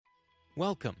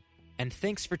Welcome, and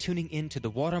thanks for tuning in to the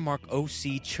Watermark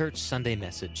OC Church Sunday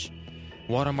Message.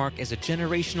 Watermark is a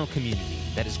generational community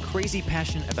that is crazy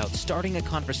passionate about starting a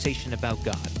conversation about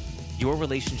God, your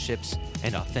relationships,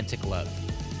 and authentic love.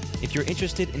 If you're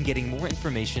interested in getting more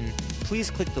information, please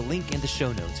click the link in the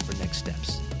show notes for next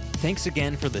steps. Thanks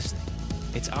again for listening.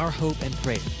 It's our hope and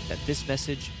prayer that this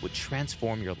message would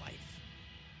transform your life.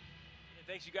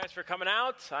 Thanks you guys for coming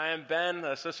out. I am Ben,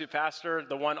 the associate pastor,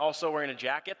 the one also wearing a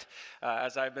jacket,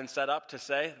 as I've been set up to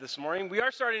say this morning. We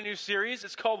are starting a new series.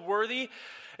 It's called Worthy.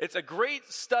 It's a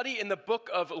great study in the book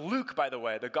of Luke, by the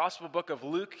way, the gospel book of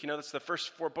Luke. You know, that's the first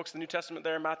four books of the New Testament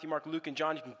there, Matthew, Mark, Luke, and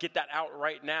John. You can get that out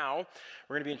right now.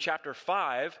 We're going to be in chapter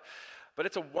 5. But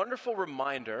it's a wonderful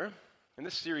reminder in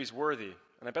this series, Worthy.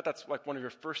 And I bet that's like one of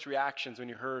your first reactions when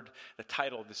you heard the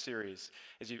title of the series,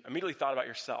 is you immediately thought about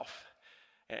yourself.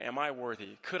 Am I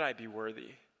worthy? Could I be worthy?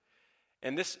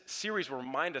 And this series will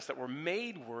remind us that we're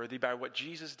made worthy by what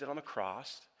Jesus did on the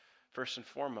cross, first and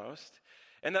foremost.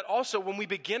 And that also when we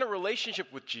begin a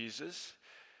relationship with Jesus,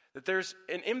 that there's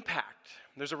an impact.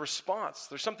 There's a response.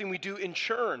 There's something we do in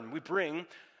turn. We bring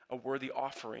a worthy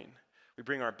offering. We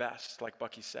bring our best, like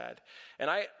Bucky said.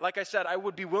 And like I said, I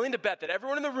would be willing to bet that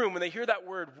everyone in the room, when they hear that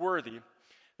word worthy,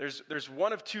 there's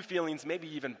one of two feelings,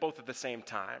 maybe even both at the same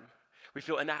time. We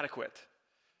feel inadequate.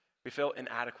 We feel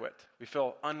inadequate. We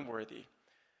feel unworthy.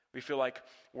 We feel like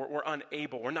we're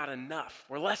unable. We're not enough.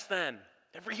 We're less than.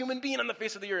 Every human being on the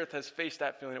face of the earth has faced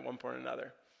that feeling at one point or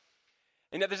another.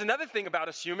 And yet there's another thing about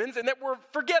us humans, and that we're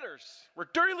forgetters. We're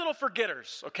dirty little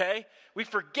forgetters, okay? We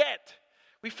forget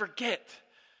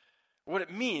what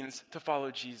it means to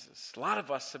follow Jesus. A lot of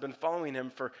us have been following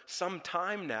him for some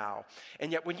time now.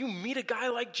 And yet when you meet a guy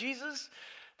like Jesus,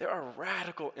 there are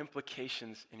radical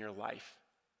implications in your life.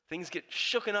 Things get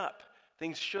shooken up.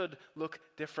 Things should look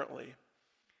differently.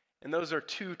 And those are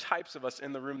two types of us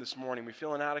in the room this morning. We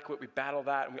feel inadequate, we battle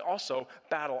that, and we also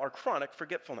battle our chronic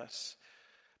forgetfulness.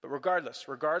 But regardless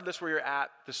where you're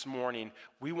at this morning,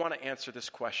 we want to answer this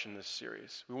question in this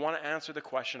series. We want to answer the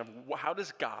question of how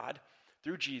does God,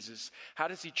 through Jesus, how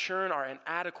does he churn our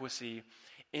inadequacy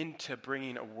into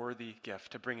bringing a worthy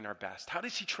gift, to bringing our best? How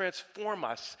does he transform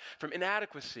us from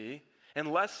inadequacy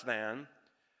and less than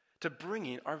to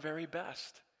bringing our very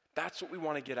best? That's what we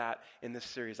want to get at in this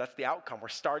series. That's the outcome. We're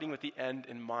starting with the end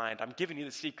in mind. I'm giving you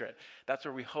the secret. That's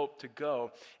where we hope to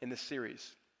go in this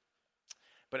series.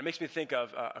 But it makes me think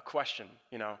of a question.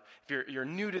 You know, if you're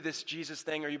new to this Jesus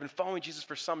thing or you've been following Jesus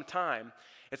for some time,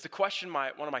 it's the question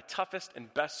one of my toughest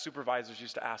and best supervisors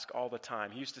used to ask all the time.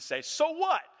 He used to say, so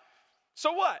what?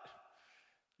 So what?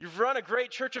 You've run a great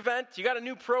church event. You got a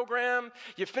new program.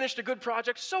 You finished a good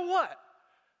project. So what?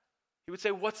 He would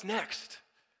say, what's next?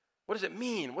 What does it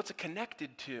mean? What's it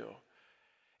connected to?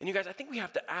 And you guys, I think we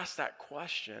have to ask that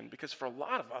question because for a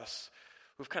lot of us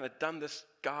who've kind of done this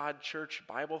God, church,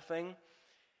 Bible thing,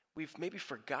 we've maybe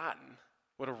forgotten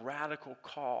what a radical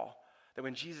call that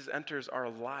when Jesus enters our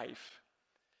life,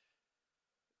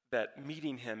 that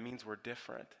meeting him means we're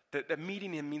different. That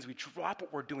meeting him means we drop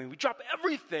what we're doing. We drop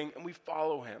everything and we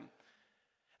follow him.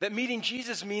 That meeting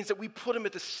Jesus means that we put him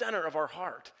at the center of our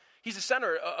heart. He's the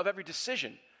center of every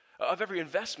decision, of every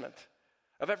investment,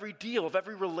 of every deal, of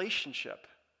every relationship.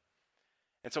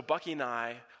 And so Bucky and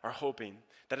I are hoping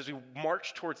that as we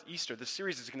march towards Easter, the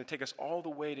series is going to take us all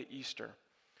the way to Easter.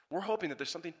 We're hoping that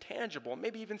there's something tangible,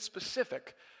 maybe even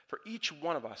specific for each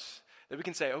one of us that we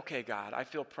can say, okay, God, I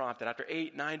feel prompted. After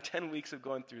 8, 9, 10 weeks of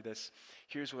going through this,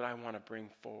 here's what I want to bring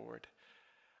forward.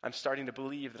 I'm starting to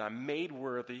believe that I'm made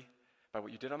worthy by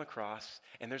what you did on the cross,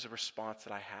 and there's a response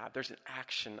that I have. There's an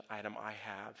action item I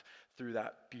have through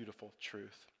that beautiful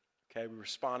truth. Okay, we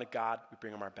respond to God, we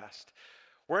bring him our best.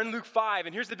 We're in Luke 5,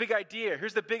 and here's the big idea.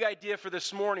 Here's the big idea for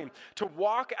this morning. To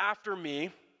walk after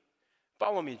me,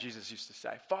 follow me, Jesus used to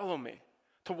say. Follow me.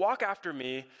 To walk after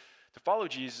me, to follow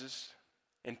Jesus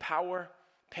in power,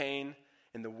 pain,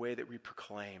 in the way that we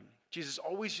proclaim. Jesus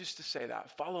always used to say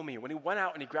that. Follow me. When he went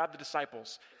out and he grabbed the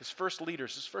disciples, his first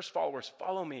leaders, his first followers,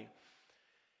 follow me.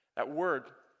 That word,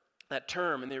 that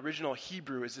term in the original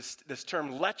Hebrew is this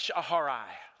term, lech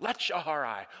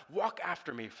aharai, walk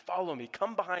after me, follow me,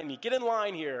 come behind me, get in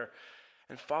line here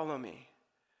and follow me.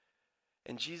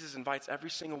 And Jesus invites every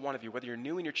single one of you, whether you're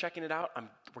new and you're checking it out,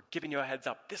 we're giving you a heads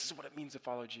up. This is what it means to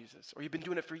follow Jesus. Or you've been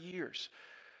doing it for years.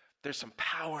 There's some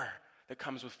power that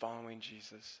comes with following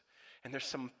Jesus. And there's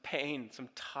some pain, some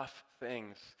tough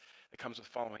things that comes with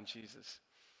following Jesus.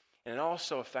 And it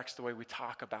also affects the way we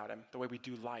talk about him, the way we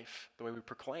do life, the way we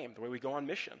proclaim, the way we go on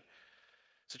mission.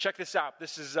 So check this out.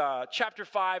 This is chapter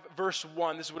 5, verse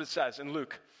 1. This is what it says in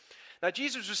Luke. Now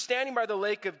Jesus was standing by the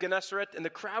lake of Gennesaret, and the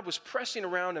crowd was pressing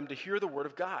around him to hear the word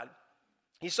of God.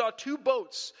 He saw 2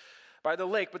 boats by the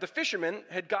lake, but the fishermen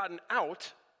had gotten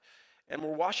out and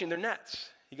were washing their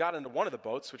nets. He got into one of the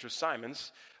boats, which was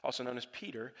Simon's, also known as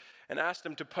Peter, and asked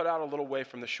him to put out a little way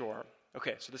from the shore.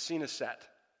 Okay, so the scene is set.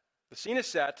 The scene is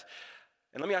set,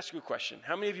 and let me ask you a question.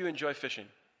 How many of you enjoy fishing?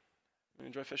 You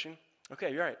enjoy fishing?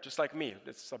 Okay, you're right, just like me.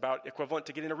 It's about equivalent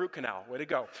to getting a root canal. Way to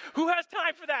go. Who has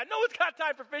time for that? No one's got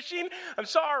time for fishing. I'm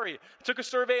sorry. I took a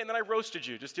survey and then I roasted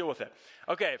you. Just deal with it.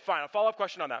 Okay, fine. A follow-up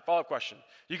question on that. Follow-up question.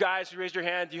 You guys who raised your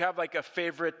hand, do you have like a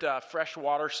favorite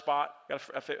freshwater spot? Got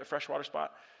a freshwater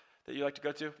spot that you like to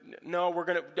go to? No,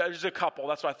 there's a couple.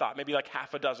 That's what I thought. Maybe like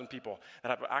half a dozen people that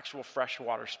have an actual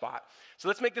freshwater spot. So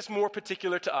let's make this more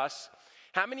particular to us.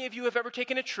 How many of you have ever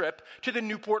taken a trip to the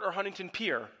Newport or Huntington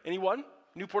Pier? Anyone?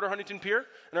 Newport or Huntington Pier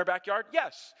in our backyard?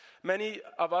 Yes. Many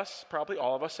of us, probably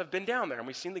all of us, have been down there, and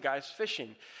we've seen the guys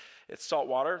fishing. It's salt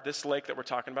water. This lake that we're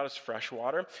talking about is fresh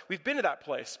water. We've been to that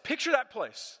place. Picture that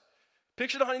place.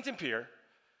 Picture the Huntington Pier,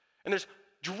 and there's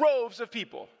droves of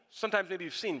people. Sometimes maybe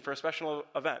you've seen for a special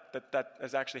event that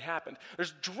has actually happened.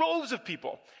 There's droves of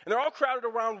people, and they're all crowded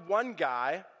around one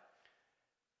guy,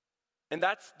 and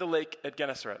that's the lake at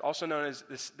Gennesaret, also known as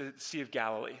the Sea of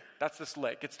Galilee. That's this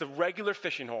lake. It's the regular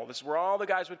fishing hole. This is where all the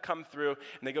guys would come through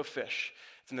and they go fish.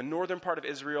 It's in the northern part of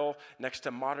Israel next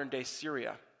to modern-day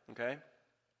Syria, okay?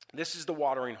 This is the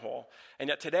watering hole. And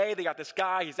yet today they got this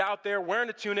guy. He's out there wearing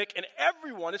a tunic, and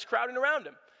everyone is crowding around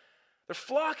him. They're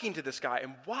flocking to this guy.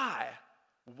 And why?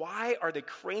 Why are they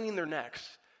craning their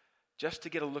necks just to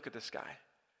get a look at this guy?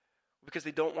 Because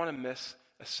they don't want to miss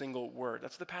a single word.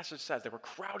 That's what the passage says. They were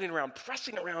crowding around,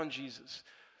 pressing around Jesus.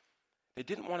 They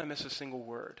didn't want to miss a single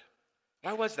word.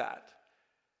 Why was that?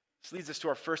 This leads us to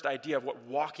our first idea of what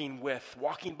walking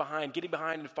behind, getting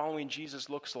behind and following Jesus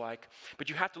looks like. But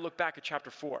you have to look back at chapter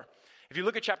 4. If you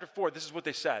look at chapter 4, this is what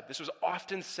they said. This was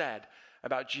often said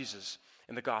about Jesus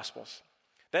in the Gospels.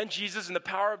 Then Jesus, in the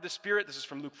power of the Spirit, this is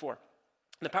from Luke 4,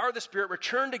 in the power of the Spirit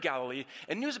returned to Galilee,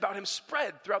 and news about him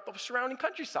spread throughout the surrounding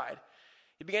countryside.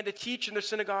 He began to teach in their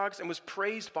synagogues and was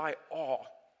praised by all.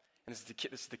 And this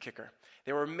is the kicker.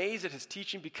 They were amazed at his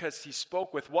teaching because he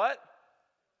spoke with what?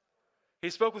 He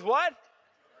spoke with what?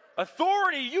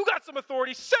 Authority. You got some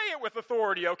authority. Say it with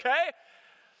authority, okay?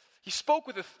 He spoke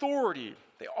with authority.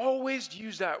 They always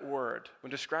use that word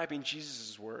when describing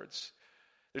Jesus' words.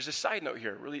 There's a side note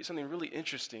here, something really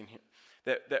interesting here.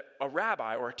 That a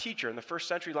rabbi or a teacher in the first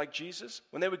century like Jesus,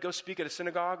 when they would go speak at a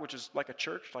synagogue, which is like a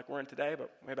church like we're in today, but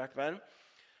way back then,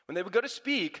 when they would go to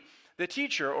speak, the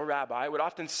teacher or rabbi would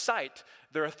often cite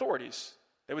their authorities.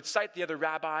 They would cite the other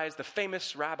rabbis, the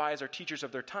famous rabbis or teachers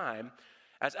of their time,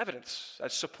 as evidence,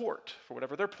 as support for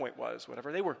whatever their point was,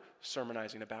 whatever they were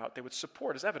sermonizing about. They would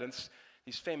support as evidence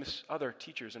these famous other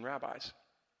teachers and rabbis.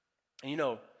 And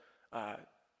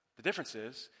the difference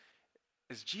is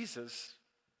Jesus,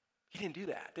 he didn't do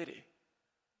that, did he?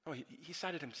 No, he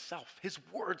cited himself. His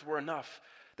words were enough.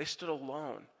 They stood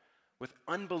alone with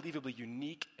unbelievably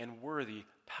unique and worthy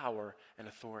power and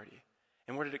authority.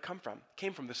 And where did it come from? It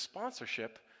came from the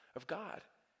sponsorship of God.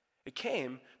 It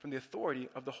came from the authority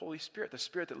of the Holy Spirit, the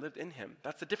Spirit that lived in him.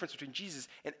 That's the difference between Jesus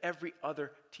and every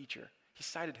other teacher. He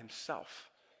cited himself.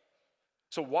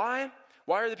 So why?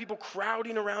 Why are the people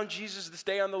crowding around Jesus this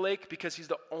day on the lake? Because he's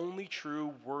the only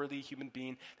true worthy human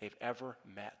being they've ever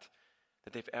met,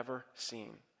 that they've ever seen.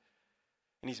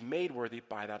 And he's made worthy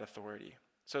by that authority.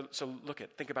 So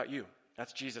think about you.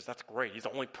 That's Jesus. That's great. He's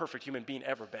the only perfect human being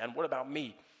ever, Ben. What about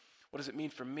me? What does it mean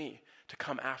for me to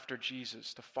come after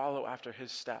Jesus, to follow after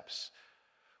his steps?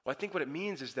 Well, I think what it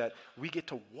means is that we get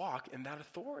to walk in that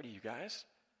authority, you guys.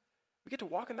 We get to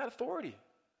walk in that authority.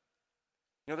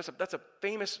 That's a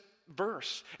famous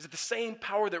verse. Is it the same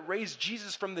power that raised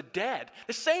Jesus from the dead?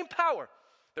 The same power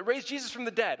that raised Jesus from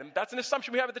the dead. And that's an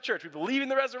assumption we have at the church. We believe in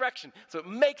the resurrection. So it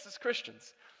makes us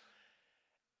Christians.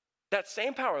 That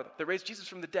same power that raised Jesus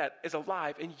from the dead is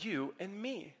alive in you and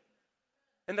me.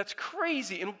 And that's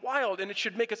crazy and wild, and it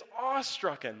should make us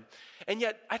awestrucken. And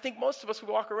yet, I think most of us would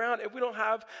walk around and we don't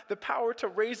have the power to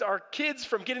raise our kids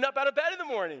from getting up out of bed in the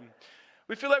morning.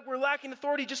 We feel like we're lacking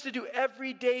authority just to do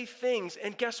everyday things.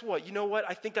 And guess what? You know what?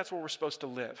 I think that's where we're supposed to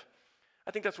live.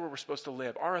 I think that's where we're supposed to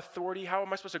live. Our authority, how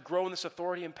am I supposed to grow in this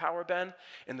authority and power, Ben?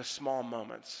 In the small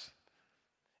moments.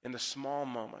 In the small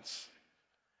moments.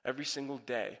 Every single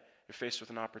day, you're faced with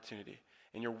an opportunity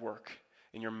in your work,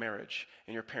 in your marriage,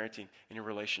 in your parenting, in your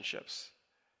relationships.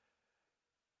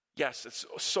 Yes, it's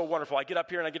so wonderful. I get up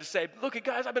here and I get to say, look at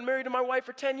guys, I've been married to my wife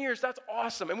for 10 years. That's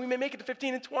awesome. And we may make it to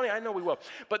 15 and 20. I know we will.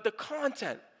 But the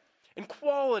content and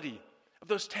quality of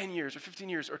those 10 years or 15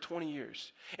 years or 20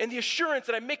 years and the assurance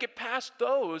that I make it past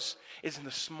those is in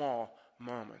the small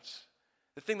moments.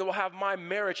 The the thing that will have my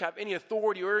marriage have any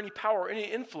authority or any power or any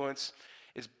influence,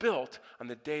 is built on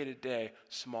the day-to-day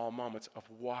small moments of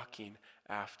walking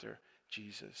after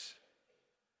Jesus.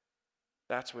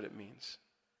 That's what it means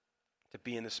to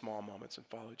be in the small moments and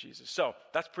follow Jesus. So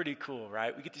that's pretty cool,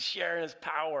 right? We get to share in his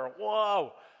power.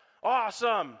 Whoa,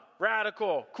 awesome,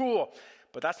 radical, cool.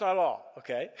 But that's not all,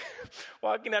 okay?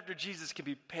 Walking after Jesus can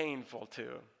be painful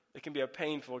too. It can be a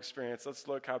painful experience. Let's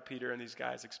look how Peter and these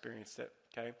guys experienced it,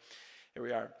 okay? Here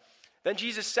we are. Then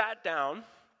Jesus sat down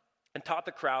and taught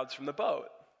the crowds from the boat.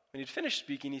 When he'd finished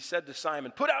speaking, he said to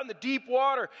Simon, "Put out in the deep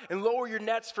water and lower your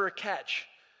nets for a catch."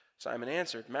 Simon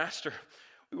answered, "Master,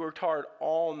 we worked hard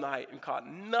all night and caught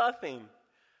nothing.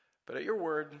 But at your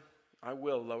word, I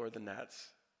will lower the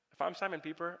nets." If I'm Simon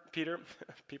Peter,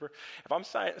 if I'm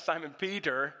Simon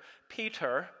Peter,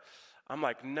 I'm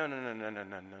like, no,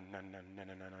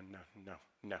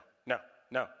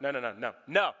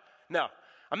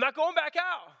 I'm not going back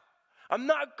out. I'm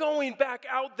not going back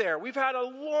out there. We've had a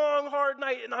long, hard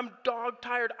night, and I'm dog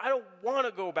tired. I don't want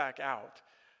to go back out.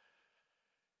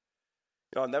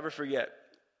 I'll never forget.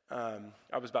 I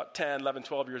was about 10, 11,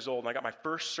 12 years old, and I got my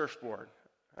first surfboard.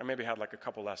 I maybe had like a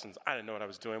couple lessons. I didn't know what I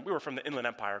was doing. We were from the Inland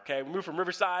Empire, okay? We moved from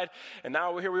Riverside, and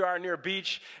now here we are near a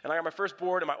beach, and I got my first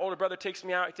board, and my older brother takes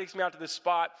me out. He takes me out to this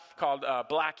spot called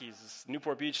Blackie's. It's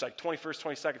Newport Beach, like 21st,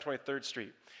 22nd, 23rd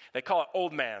Street. They call it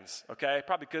Old Man's, okay?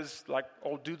 Probably because like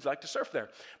old dudes like to surf there.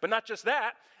 But not just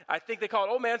that. I think they call it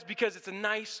Old Man's because it's a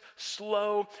nice,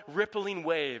 slow, rippling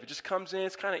wave. It just comes in.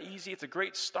 It's kind of easy. It's a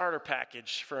great starter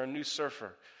package for a new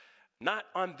surfer. Not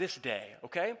on this day,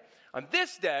 okay? On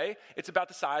this day, it's about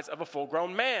the size of a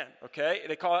full-grown man, okay?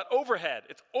 They call it overhead.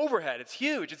 It's overhead. It's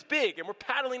huge. It's big, and we're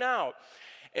paddling out.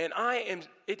 And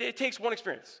it takes one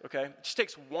experience, okay? It just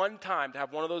takes one time to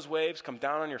have one of those waves come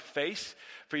down on your face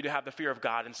for you to have the fear of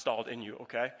God installed in you,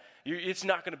 okay? It's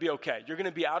not going to be okay. You're going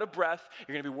to be out of breath.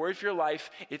 You're going to be worried for your life.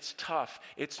 It's tough.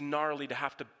 It's gnarly to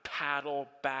have to paddle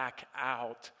back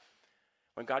out.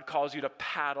 When God calls you to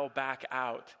paddle back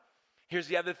out. Here's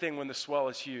the other thing when the swell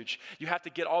is huge. You have to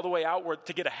get all the way out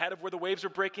to get ahead of where the waves are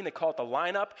breaking. They call it the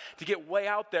lineup. To get way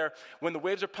out there when the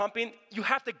waves are pumping, you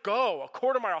have to go a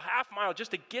quarter mile, half mile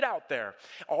just to get out there.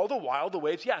 All the while, the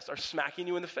waves, yes, are smacking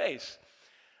you in the face.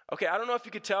 Okay, I don't know if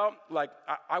you could tell. Like,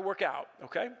 I work out,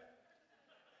 okay?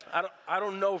 I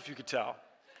don't know if you could tell.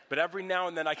 But every now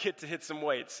and then I get to hit some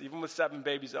weights, even with 7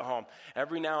 babies at home.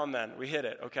 Every now and then we hit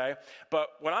it, okay? But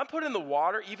when I'm put in the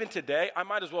water, even today, I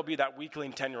might as well be that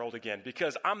weakling 10-year-old again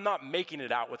because I'm not making it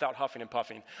out without huffing and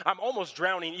puffing. I'm almost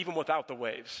drowning even without the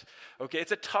waves, okay?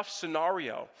 It's a tough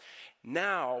scenario.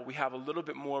 Now we have a little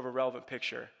bit more of a relevant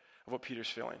picture of what Peter's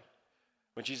feeling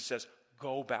when Jesus says,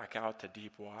 "Go back out to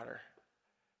deep water."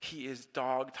 He is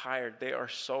dog tired. They are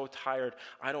so tired.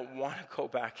 I don't want to go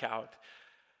back out.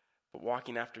 But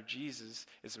walking after Jesus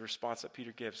is the response that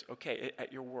Peter gives. Okay,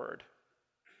 at your word,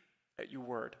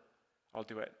 I'll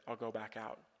do it. I'll go back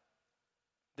out.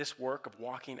 This work of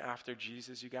walking after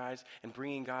Jesus, you guys, and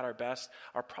bringing God our best,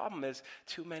 our problem is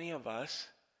too many of us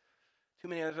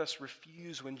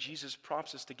refuse when Jesus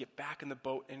prompts us to get back in the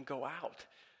boat and go out.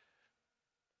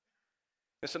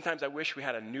 And sometimes I wish we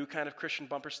had a new kind of Christian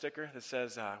bumper sticker that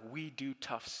says, "We do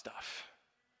tough stuff."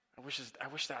 I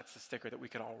wish that's the sticker that we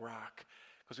could all rock.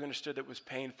 Because we understood that it was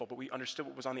painful, but we understood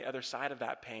what was on the other side of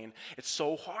that pain. It's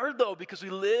so hard, though, because we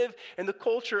live in the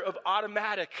culture of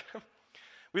automatic.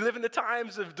 We live in the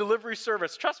times of delivery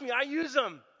service. Trust me, I use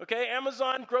them, okay?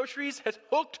 Amazon Groceries has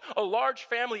hooked a large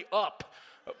family up.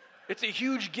 It's a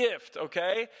huge gift,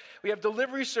 okay? We have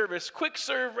delivery service, quick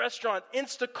serve restaurant,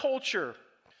 Insta culture.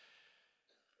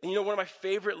 And you know, one of my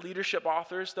favorite leadership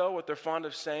authors, though, what they're fond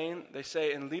of saying, they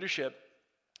say in leadership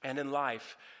and in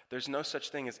life, there's no such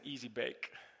thing as easy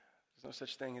bake. There's no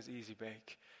such thing as easy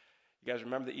bake. You guys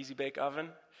remember the Easy Bake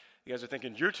Oven? You guys are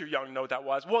thinking, you're too young to know what that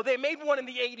was. Well, they made one in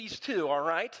the 80s too, all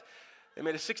right? They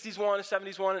made a 60s one, a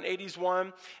 70s one, an 80s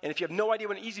one. And if you have no idea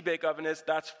what an Easy Bake Oven is,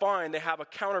 that's fine. They have a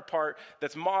counterpart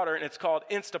that's modern, and it's called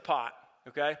Instapot,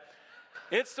 okay?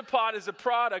 Instapot is a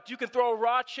product. You can throw a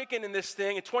raw chicken in this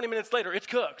thing, and 20 minutes later, it's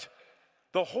cooked.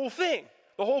 The whole thing.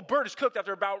 The whole bird is cooked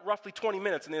after about roughly 20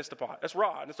 minutes in the Instapot. It's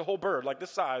raw, and it's a whole bird like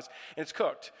this size, and it's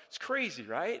cooked. It's crazy,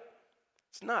 right?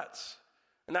 It's nuts.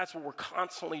 And that's what we're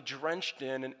constantly drenched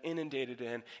in and inundated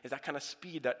in, is that kind of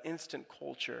speed, that instant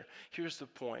culture. Here's the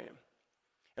point.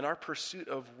 In our pursuit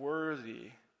of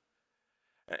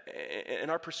in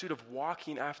our pursuit of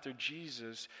walking after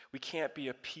Jesus, we can't be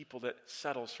a people that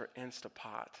settles for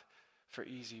Instapot, for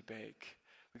easy bake.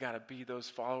 We got to be those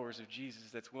followers of Jesus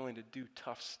that's willing to do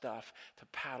tough stuff, to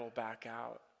paddle back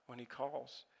out when he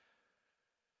calls.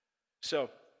 So,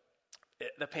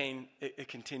 the pain, it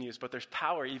continues, but there's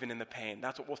power even in the pain.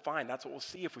 That's what we'll find. That's what we'll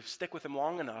see if we stick with him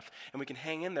long enough and we can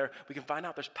hang in there. We can find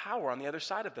out there's power on the other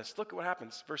side of this. Look at what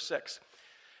happens. Verse 6.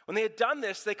 When they had done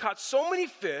this, they caught so many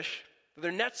fish that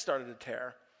their nets started to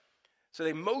tear. So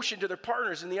they motioned to their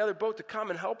partners in the other boat to come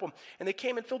and help them. And they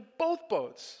came and filled both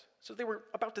boats. So they were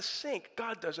about to sink.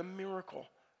 God does a miracle.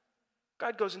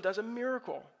 God goes and does a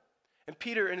miracle. And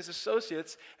Peter and his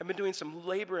associates have been doing some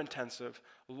labor-intensive,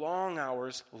 long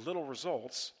hours, little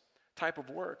results type of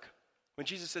work. When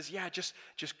Jesus says, yeah, just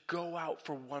go out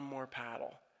for one more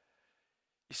paddle.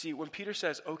 You see, when Peter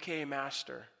says, okay,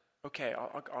 master, okay,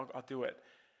 I'll do it.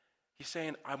 He's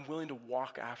saying, I'm willing to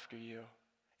walk after you.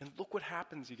 And look what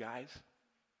happens, you guys.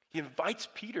 He invites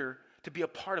Peter to be a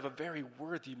part of a very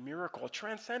worthy miracle, a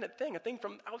transcendent thing, a thing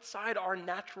from outside our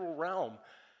natural realm.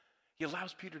 He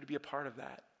allows Peter to be a part of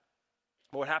that.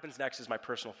 But what happens next is my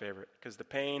personal favorite, because the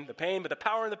pain, but the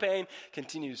power in the pain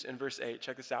continues in verse 8.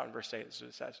 Check this out in verse 8. This is what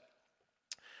it says.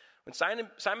 When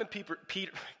Simon Peter,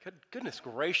 goodness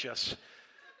gracious,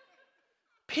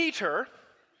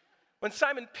 when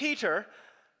Simon Peter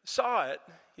saw it,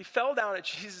 he fell down at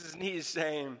Jesus' knees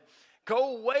saying,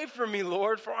 "Go away from me,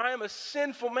 Lord, for I am a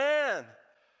sinful man."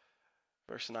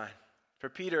 Verse 9. For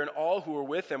Peter and all who were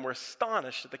with him were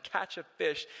astonished at the catch of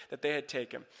fish that they had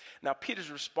taken. Now,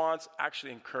 Peter's response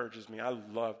actually encourages me. I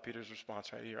love Peter's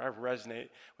response right here. I resonate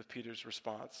with Peter's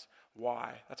response.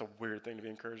 Why? That's a weird thing to be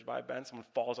encouraged by, Ben. Someone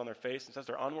falls on their face and says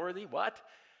they're unworthy. What?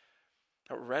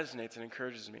 That resonates and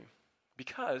encourages me.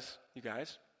 Because, you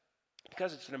guys,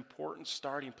 because it's an important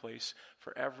starting place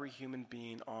for every human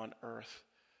being on earth.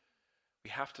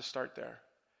 We have to start there.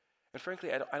 And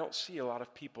frankly, I don't see a lot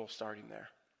of people starting there.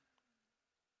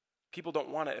 People don't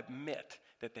want to admit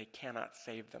that they cannot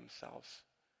save themselves.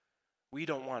 We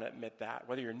don't want to admit that.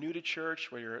 Whether you're new to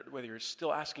church, whether you're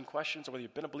still asking questions, or whether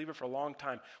you've been a believer for a long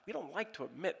time, we don't like to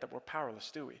admit that we're powerless,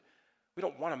 do we? We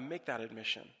don't want to make that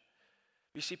admission.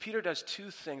 You see, Peter does two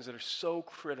things that are so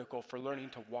critical for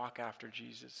learning to walk after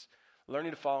Jesus,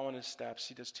 learning to follow in his steps.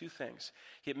 He does two things.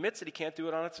 He admits that he can't do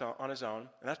it on his own,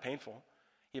 and that's painful.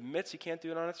 He admits he can't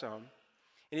do it on its own,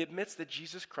 and he admits that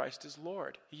Jesus Christ is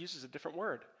Lord. He uses a different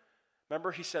word.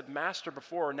 Remember, he said master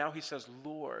before, now he says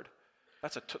Lord.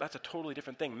 That's a totally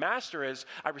different thing. Master is,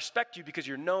 I respect you because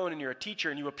you're known and you're a teacher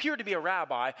and you appear to be a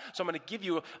rabbi, so I'm going to give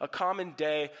you a common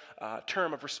day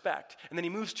term of respect. And then he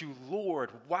moves to Lord.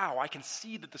 Wow, I can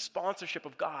see that the sponsorship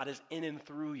of God is in and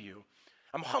through you.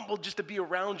 I'm humbled just to be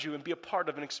around you and be a part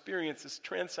of and experience this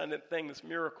transcendent thing, this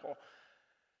miracle.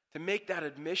 To make that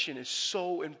admission is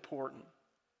so important.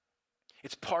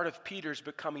 It's part of Peter's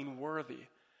becoming worthy.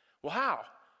 Well, how?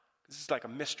 This is like a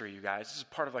mystery, you guys. This is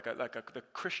part of the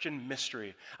Christian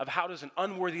mystery of how does an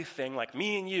unworthy thing like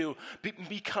me and you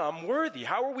become worthy?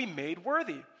 How are we made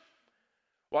worthy?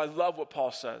 Well, I love what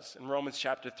Paul says in Romans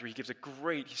chapter 3.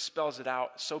 He spells it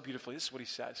out so beautifully. This is what he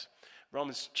says.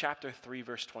 Romans chapter 3,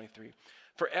 verse 23.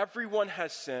 For everyone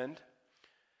has sinned.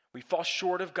 We fall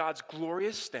short of God's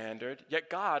glorious standard, yet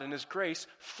God in his grace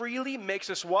freely makes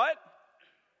us what?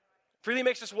 Freely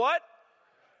makes us what?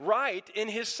 Right in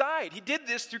his sight. He did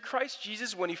this through Christ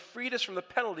Jesus when he freed us from the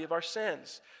penalty of our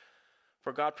sins.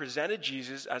 For God presented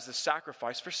Jesus as the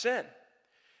sacrifice for sin.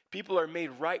 People are made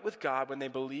right with God when they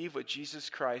believe that Jesus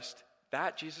Christ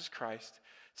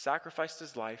sacrificed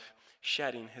his life,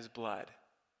 shedding his blood.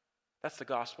 That's the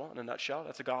gospel in a nutshell.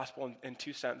 That's the gospel in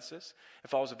two sentences. It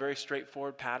follows a very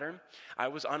straightforward pattern. I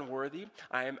was unworthy.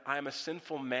 I am a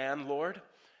sinful man, Lord.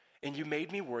 And you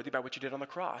made me worthy by what you did on the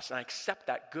cross. And I accept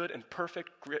that good and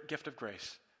perfect gift of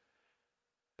grace.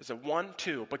 It's a 1,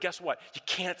 2. But guess what? You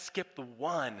can't skip the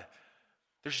 1.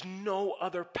 There's no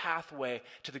other pathway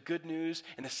to the good news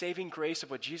and the saving grace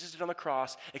of what Jesus did on the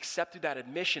cross except through that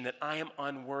admission that I am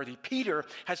unworthy. Peter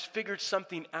has figured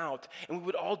something out, and we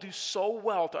would all do so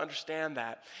well to understand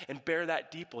that and bear that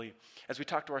deeply as we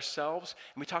talk to ourselves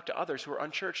and we talk to others who are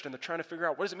unchurched and they're trying to figure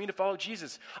out what does it mean to follow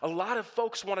Jesus. A lot of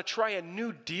folks want to try a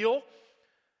new deal,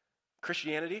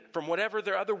 Christianity, from whatever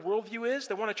their other worldview is.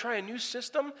 They want to try a new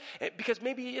system because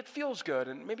maybe it feels good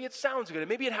and maybe it sounds good and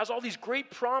maybe it has all these great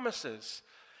promises.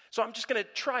 So I'm just going to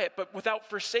try it, but without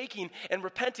forsaking and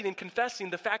repenting and confessing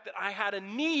the fact that I had a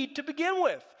need to begin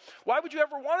with. Why would you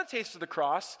ever want to taste of the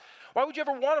cross? Why would you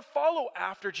ever want to follow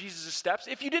after Jesus' steps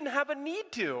if you didn't have a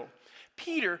need to?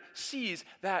 Peter sees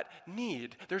that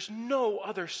need. There's no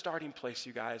other starting place,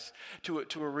 you guys, to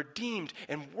a redeemed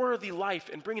and worthy life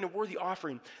and bringing a worthy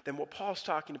offering than what Paul's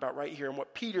talking about right here and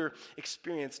what Peter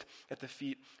experienced at the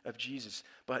feet of Jesus.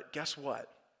 But guess what?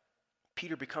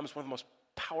 Peter becomes one of the most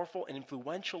powerful and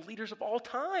influential leaders of all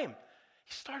time.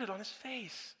 He started on his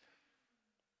face.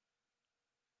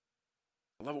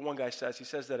 I love what one guy says. He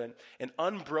says that an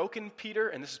unbroken Peter,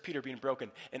 and this is Peter being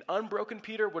broken, an unbroken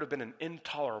Peter would have been an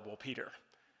intolerable Peter.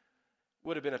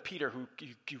 Would have been a Peter who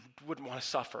you wouldn't want to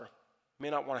suffer, may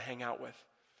not want to hang out with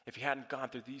if he hadn't gone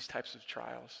through these types of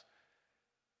trials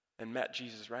and met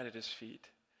Jesus right at his feet.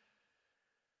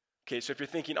 Okay, so if you're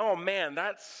thinking, oh man,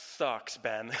 that sucks,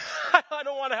 Ben. I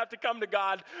don't want to have to come to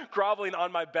God groveling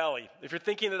on my belly. If you're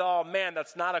thinking that, oh man,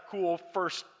 that's not a cool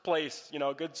first place,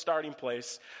 good starting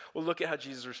place. Well, look at how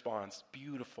Jesus responds.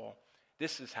 Beautiful.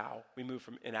 This is how we move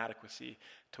from inadequacy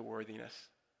to worthiness.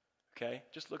 Okay?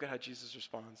 Just look at how Jesus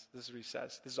responds. This is what he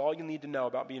says. This is all you need to know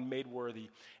about being made worthy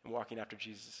and walking after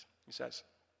Jesus. He says,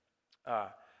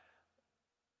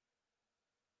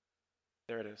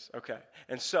 there it is. Okay.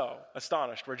 And so,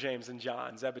 astonished were James and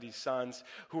John, Zebedee's sons,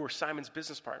 who were Simon's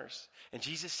business partners. And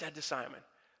Jesus said to Simon,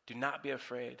 do not be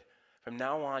afraid. From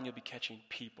now on, you'll be catching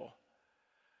people.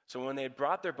 So when they had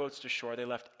brought their boats to shore, they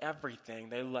left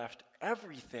everything.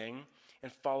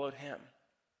 And followed him.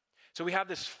 So we have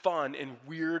this fun and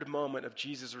weird moment of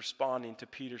Jesus responding to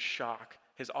Peter's shock,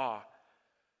 his awe,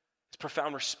 his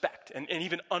profound respect, and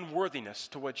even unworthiness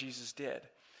to what Jesus did.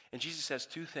 And Jesus says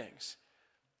two things.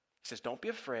 He says, don't be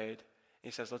afraid. And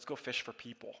he says, let's go fish for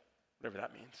people, whatever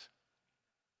that means.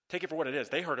 Take it for what it is.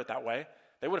 They heard it that way.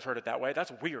 They would have heard it that way.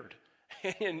 That's weird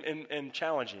and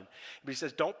challenging. But he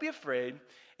says, don't be afraid.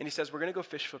 And he says, we're going to go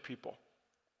fish for people.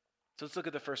 So let's look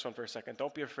at the first one for a second.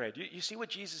 Don't be afraid. You see what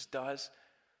Jesus does?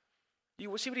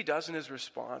 You see what he does in his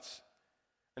response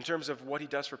in terms of what he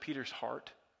does for Peter's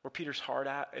heart, where Peter's heart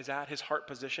is at, his heart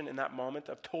position in that moment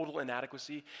of total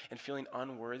inadequacy and feeling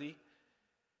unworthy.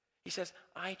 He says,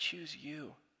 I choose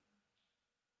you.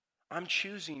 I'm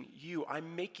choosing you.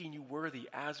 I'm making you worthy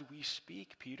as we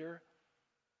speak, Peter.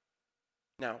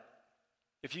 Now,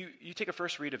 if you take a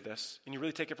first read of this and you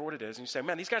really take it for what it is and you say,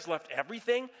 man, these guys left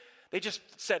everything. They just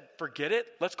said, forget it.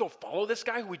 Let's go follow this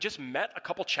guy who we just met a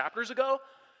couple chapters ago.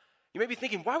 You may be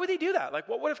thinking, why would they do that? Like,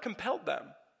 what would have compelled them?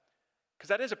 Because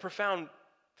that is a profound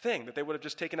thing that they would have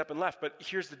just taken up and left. But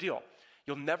here's the deal.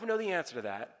 You'll never know the answer to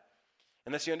that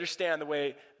unless you understand the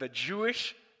way the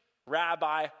Jewish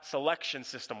rabbi selection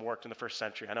system worked in the first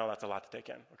century. I know that's a lot to take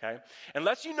in, okay?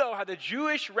 Unless you know how the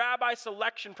Jewish rabbi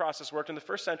selection process worked in the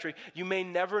first century, you may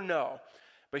never know.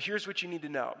 But here's what you need to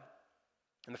know.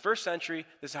 In the first century,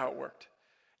 this is how it worked.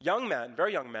 Young men,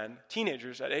 very young men,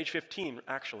 teenagers at age 15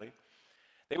 actually,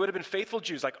 they would have been faithful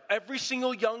Jews. Like every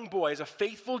single young boy as a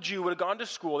faithful Jew would have gone to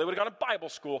school. They would have gone to Bible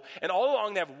school. And all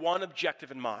along they have one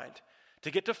objective in mind.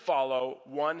 To get to follow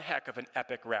one heck of an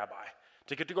epic rabbi.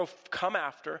 To get to go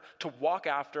to walk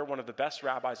after one of the best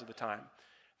rabbis of the time.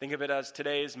 Think of it as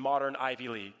today's modern Ivy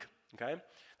League. Okay?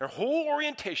 Their whole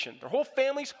orientation, their whole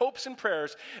family's hopes and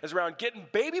prayers is around getting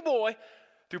baby boy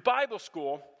through Bible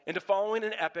school into following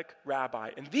an epic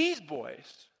rabbi. And these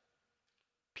boys,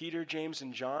 Peter, James,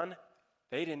 and John,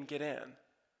 they didn't get in.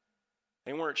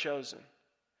 They weren't chosen.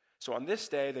 So on this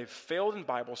day, they've failed in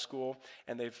Bible school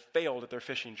and they've failed at their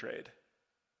fishing trade.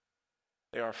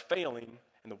 They are failing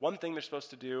in the one thing they're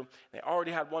supposed to do. They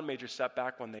already had one major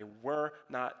setback when they were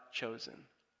not chosen.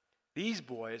 These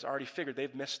boys already figured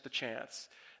they've missed the chance.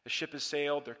 The ship has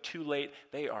sailed. They're too late.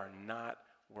 They are not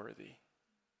worthy.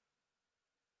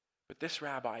 But this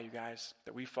rabbi, you guys,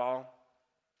 that we follow,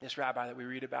 this rabbi that we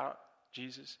read about,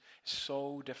 Jesus, is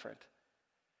so different.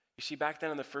 You see, back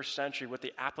then in the first century, what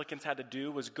the applicants had to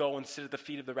do was go and sit at the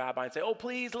feet of the rabbi and say, oh,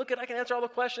 please, look, I can answer all the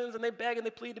questions, and they beg and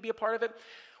they plead to be a part of it.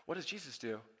 What does Jesus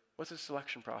do? What's his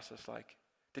selection process like?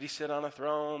 Did he sit on a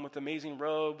throne with amazing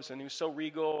robes, and he was so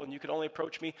regal, and you could only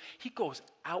approach me? He goes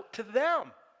out to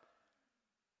them.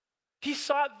 He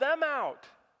sought them out.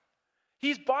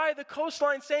 He's by the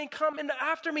coastline saying, come in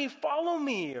after me, follow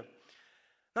me.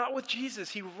 Not with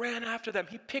Jesus. He ran after them.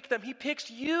 He picked them. He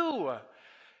picks you.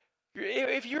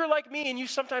 If you're like me and you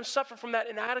sometimes suffer from that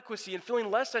inadequacy and feeling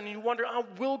less than, and you wonder, oh,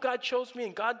 will God chose me?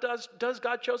 And God does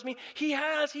God chose me? He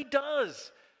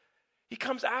does. He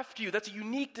comes after you. That's a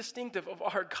unique distinctive of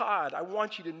our God. I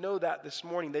want you to know that this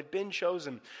morning. They've been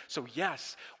chosen. So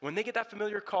yes, when they get that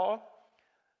familiar call,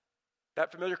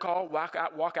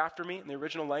 walk after me in the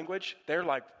original language, they're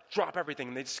like, drop everything,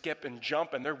 and they skip and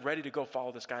jump, and they're ready to go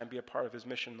follow this guy and be a part of his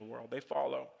mission in the world. They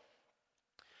follow.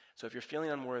 So if you're feeling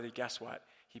unworthy, guess what?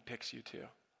 He picks you too.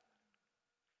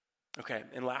 Okay,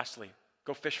 and lastly,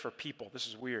 go fish for people. This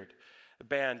is weird. The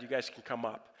band, you guys can come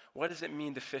up. What does it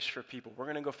mean to fish for people? We're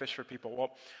going to go fish for people.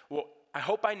 Well, I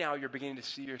hope by now you're beginning to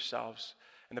see yourselves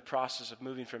in the process of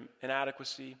moving from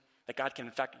inadequacy, that God can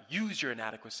in fact use your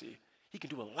inadequacy. He can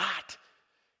do a lot.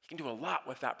 He can do a lot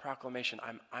with that proclamation.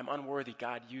 I'm unworthy.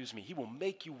 God, use me. He will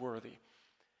make you worthy.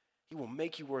 He will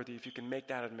make you worthy if you can make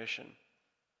that admission.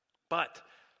 But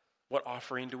what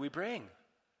offering do we bring?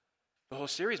 The whole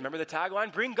series, remember the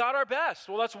tagline? Bring God our best.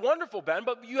 Well, that's wonderful, Ben,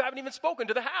 but you haven't even spoken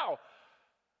to the how.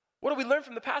 What do we learn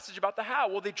from the passage about the how?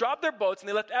 Well, they dropped their boats and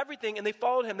they left everything and they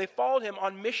followed him. They followed him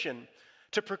on mission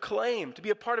to proclaim, to be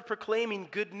a part of proclaiming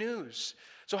good news.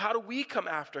 So how do we come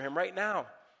after him right now?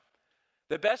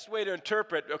 The best way to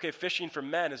interpret, fishing for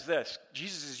men is this.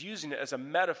 Jesus is using it as a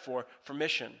metaphor for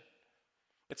mission.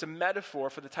 It's a metaphor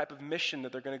for the type of mission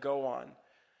that they're going to go on.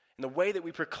 And the way that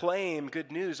we proclaim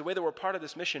good news, the way that we're part of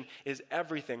this mission is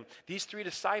everything. These 3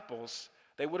 disciples,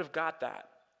 they would have got that.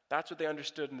 That's what they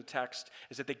understood in the text,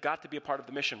 is that they got to be a part of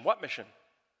the mission. What mission?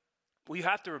 Well, you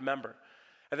have to remember,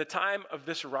 at the time of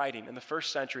this writing in the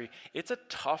first century, it's a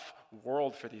tough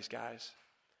world for these guys.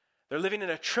 They're living in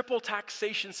a triple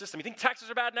taxation system. You think taxes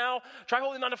are bad now? Try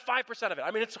holding on to 5% of it.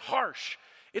 I mean, it's harsh.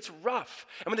 It's rough.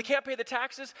 And when they can't pay the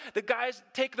taxes, the guys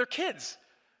take their kids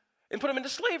and put them into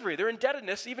slavery. Their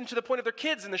indebtedness, even to the point of their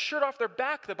kids and the shirt off their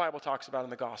back, the Bible talks about in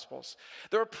the Gospels.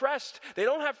 They're oppressed. They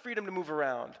don't have freedom to move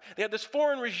around. They have this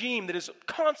foreign regime that is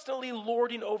constantly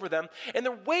lording over them, and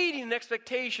they're waiting in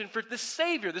expectation for this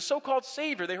Savior, the so-called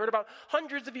Savior they heard about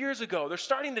hundreds of years ago. They're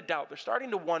starting to doubt. They're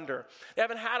starting to wonder. They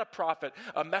haven't had a prophet,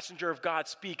 a messenger of God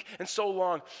speak in so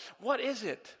long. What is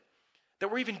it that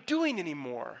we're even doing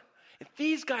anymore? And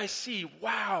these guys see,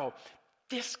 wow,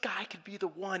 this guy could be the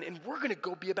one, and we're going to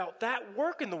go be about that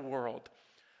work in the world,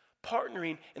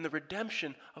 partnering in the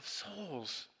redemption of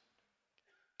souls,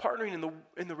 partnering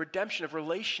in the redemption of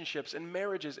relationships and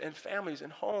marriages and families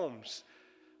and homes.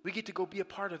 We get to go be a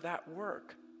part of that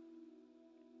work.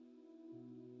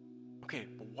 Okay,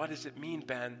 but what does it mean,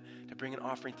 Ben, to bring an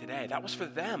offering today? That was for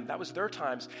them. That was their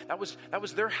times. That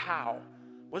was their how.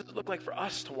 What does it look like for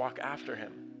us to walk after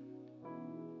him?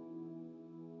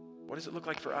 What does it look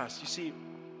like for us? You see,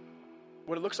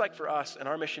 what it looks like for us in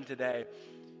our mission today,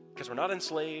 because we're not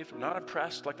enslaved, we're not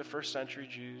oppressed like the first century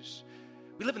Jews.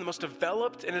 We live in the most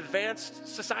developed and advanced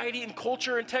society and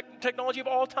culture and technology of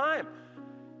all time.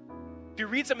 If you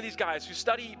read some of these guys who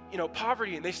study,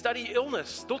 poverty and they study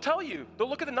illness, they'll tell you, they'll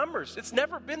look at the numbers. It's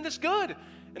never been this good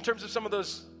in terms of some of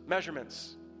those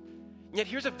measurements. And yet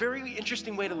here's a very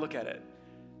interesting way to look at it.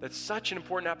 That's such an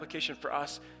important application for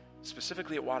us,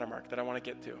 specifically at Watermark, that I want to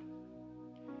get to.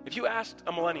 If you asked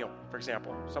a millennial, for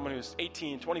example, someone who's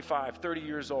 18, 25, 30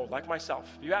 years old, like myself,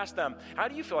 if you ask them, how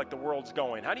do you feel like the world's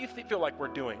going? How do you feel like we're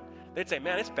doing? They'd say,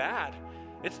 man, it's bad.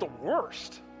 It's the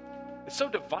worst. It's so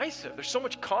divisive. There's so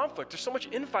much conflict. There's so much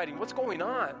infighting. What's going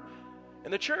on?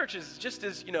 And the church is just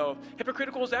as,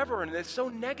 hypocritical as ever, and it's so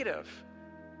negative.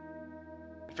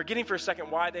 And forgetting for a second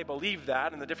why they believe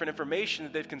that and the different information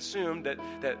that they've consumed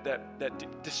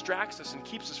that distracts us and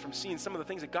keeps us from seeing some of the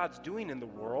things that God's doing in the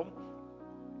world.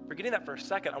 Forgetting that for a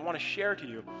second, I want to share to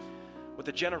you what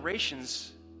the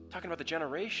generations, talking about the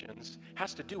generations,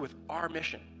 has to do with our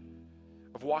mission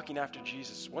of walking after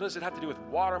Jesus. What does it have to do with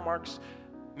Watermark's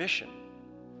mission?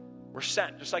 We're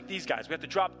sent, just like these guys. We have to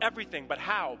drop everything, but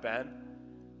how, Ben?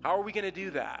 How are we going to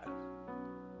do that?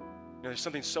 There's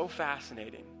something so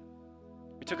fascinating.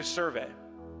 We took a survey.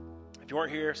 If you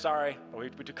weren't here, sorry. We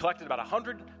collected about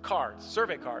 100 cards,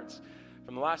 survey cards,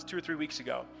 from the last 2 or 3 weeks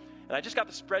ago. And I just got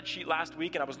the spreadsheet last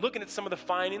week, and I was looking at some of the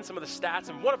findings, some of the stats,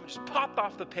 and one of them just popped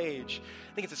off the page.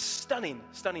 I think it's a stunning,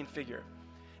 stunning figure.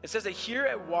 It says that here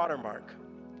at Watermark,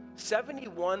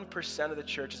 71% of the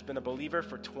church has been a believer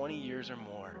for 20 years or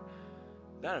more.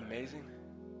 Isn't that amazing?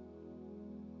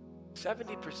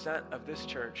 70% of this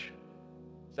church,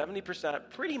 70%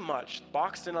 pretty much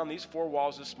boxed in on these 4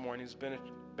 walls this morning, has been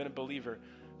a believer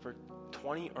for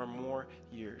 20 or more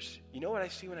years. You know what I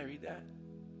see when I read that?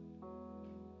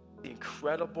 The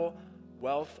incredible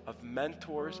wealth of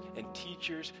mentors and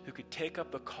teachers who could take up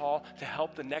the call to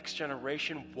help the next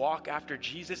generation walk after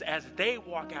Jesus as they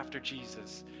walk after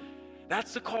Jesus.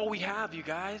 That's the call we have, you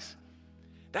guys.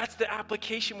 That's the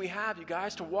application we have, you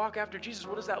guys, to walk after Jesus.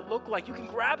 What does that look like? You can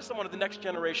grab someone of the next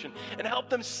generation and help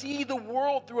them see the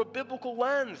world through a biblical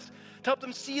lens, to help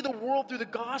them see the world through the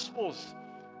Gospels,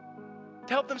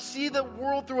 to help them see the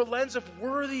world through a lens of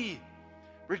worthy,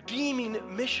 redeeming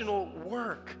missional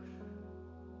work.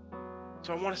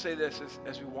 So I want to say this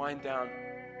as we wind down,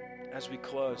 as we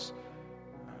close.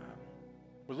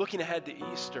 We're looking ahead to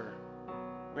Easter.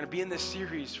 We're going to be in this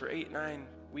series for 8-9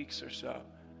 weeks or so.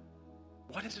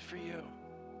 What is it for you?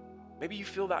 Maybe you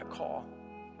feel that call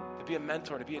to be a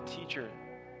mentor, to be a teacher,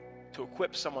 to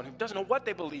equip someone who doesn't know what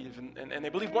they believe. And they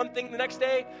believe one thing the next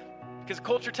day because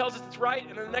culture tells us it's right,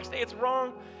 and then the next day it's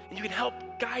wrong. And you can help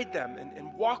guide them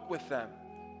and walk with them.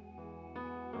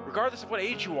 Regardless of what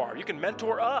age you are, you can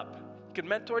mentor up. You can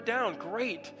mentor down,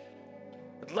 great.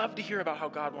 I'd love to hear about how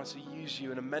God wants to use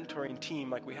you in a mentoring team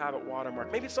like we have at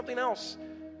Watermark. Maybe it's something else.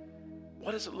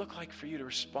 What does it look like for you to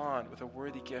respond with a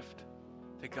worthy gift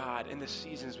to God in this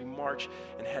season as we march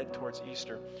and head towards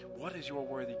Easter? What is your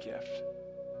worthy gift?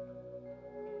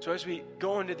 So as we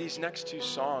go into these next two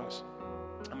songs,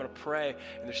 I'm going to pray,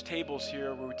 and there's tables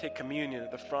here where we take communion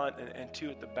at the front and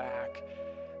two at the back.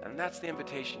 And that's the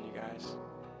invitation, you guys.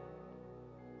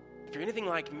 If you're anything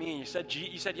like me, and you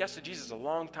said yes to Jesus a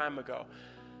long time ago,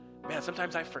 man,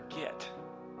 sometimes I forget.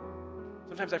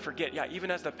 Yeah, even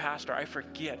as the pastor, I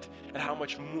forget at how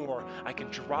much more I can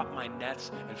drop my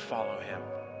nets and follow him.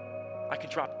 I can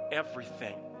drop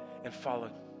everything and follow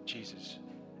Jesus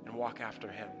and walk after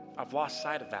him. I've lost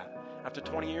sight of that. After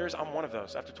 20 years, I'm one of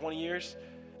those. After 20 years,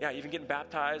 yeah, even getting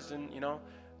baptized in,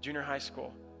 junior high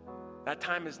school. That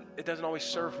time it doesn't always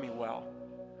serve me well.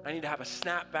 I need to have a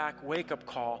snap-back, wake-up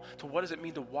call to what does it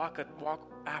mean to walk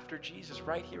after Jesus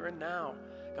right here and now.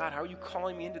 God, how are you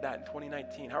calling me into that in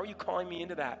 2019? How are you calling me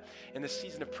into that in the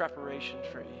season of preparation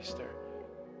for Easter?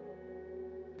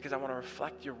 Because I want to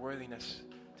reflect your worthiness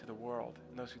to the world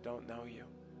and those who don't know you,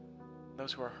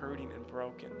 those who are hurting and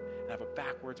broken and have a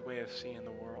backwards way of seeing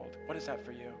the world. What is that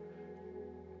for you?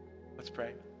 Let's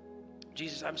pray.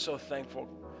 Jesus, I'm so thankful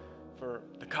for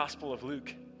the Gospel of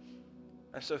Luke.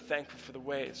 I'm so thankful for the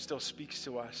way it still speaks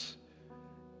to us.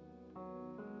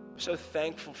 I'm so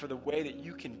thankful for the way that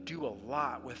you can do a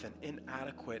lot with an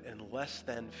inadequate and less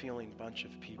than feeling bunch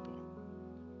of people.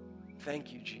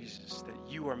 Thank you, Jesus, that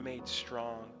you are made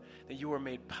strong, that you are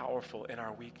made powerful in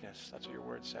our weakness. That's what your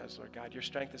word says, Lord God. Your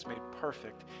strength is made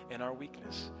perfect in our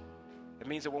weakness. It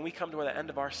means that when we come to the end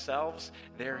of ourselves,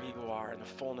 there you are in the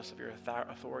fullness of your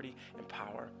authority and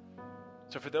power.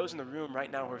 So for those in the room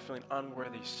right now who are feeling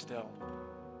unworthy still,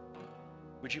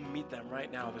 would you meet them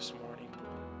right now this morning?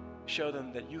 Show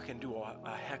them that you can do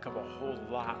a heck of a whole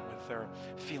lot with their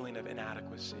feeling of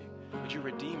inadequacy. Would you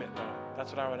redeem it, though?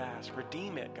 That's what I would ask.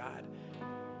 Redeem it, God.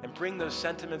 And bring those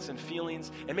sentiments and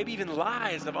feelings and maybe even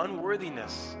lies of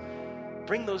unworthiness.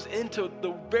 Bring those into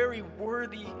the very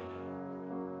worthy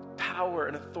power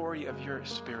and authority of your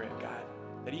Spirit, God.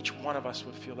 That each one of us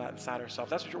would feel that inside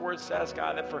ourselves. That's what your word says,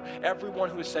 God, that for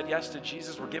everyone who has said yes to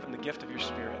Jesus, we're given the gift of your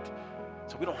Spirit.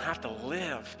 So we don't have to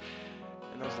live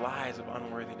in those lies of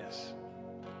unworthiness.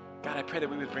 God, I pray that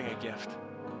we would bring a gift.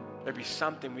 There'd be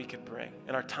something we could bring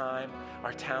in our time,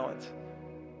 our talent,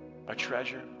 our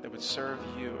treasure that would serve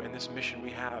you in this mission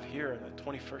we have here in the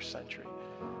 21st century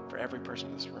for every person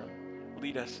in this room.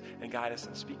 Lead us and guide us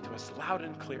and speak to us loud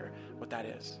and clear what that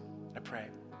is. I pray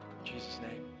in Jesus'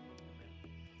 name.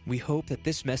 We hope that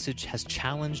this message has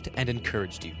challenged and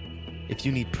encouraged you. If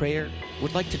you need prayer,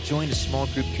 would like to join a small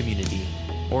group community,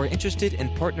 or are interested in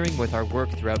partnering with our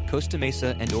work throughout Costa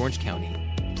Mesa and Orange County,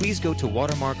 please go to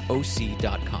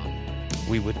watermarkoc.com.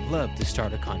 We would love to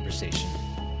start a conversation.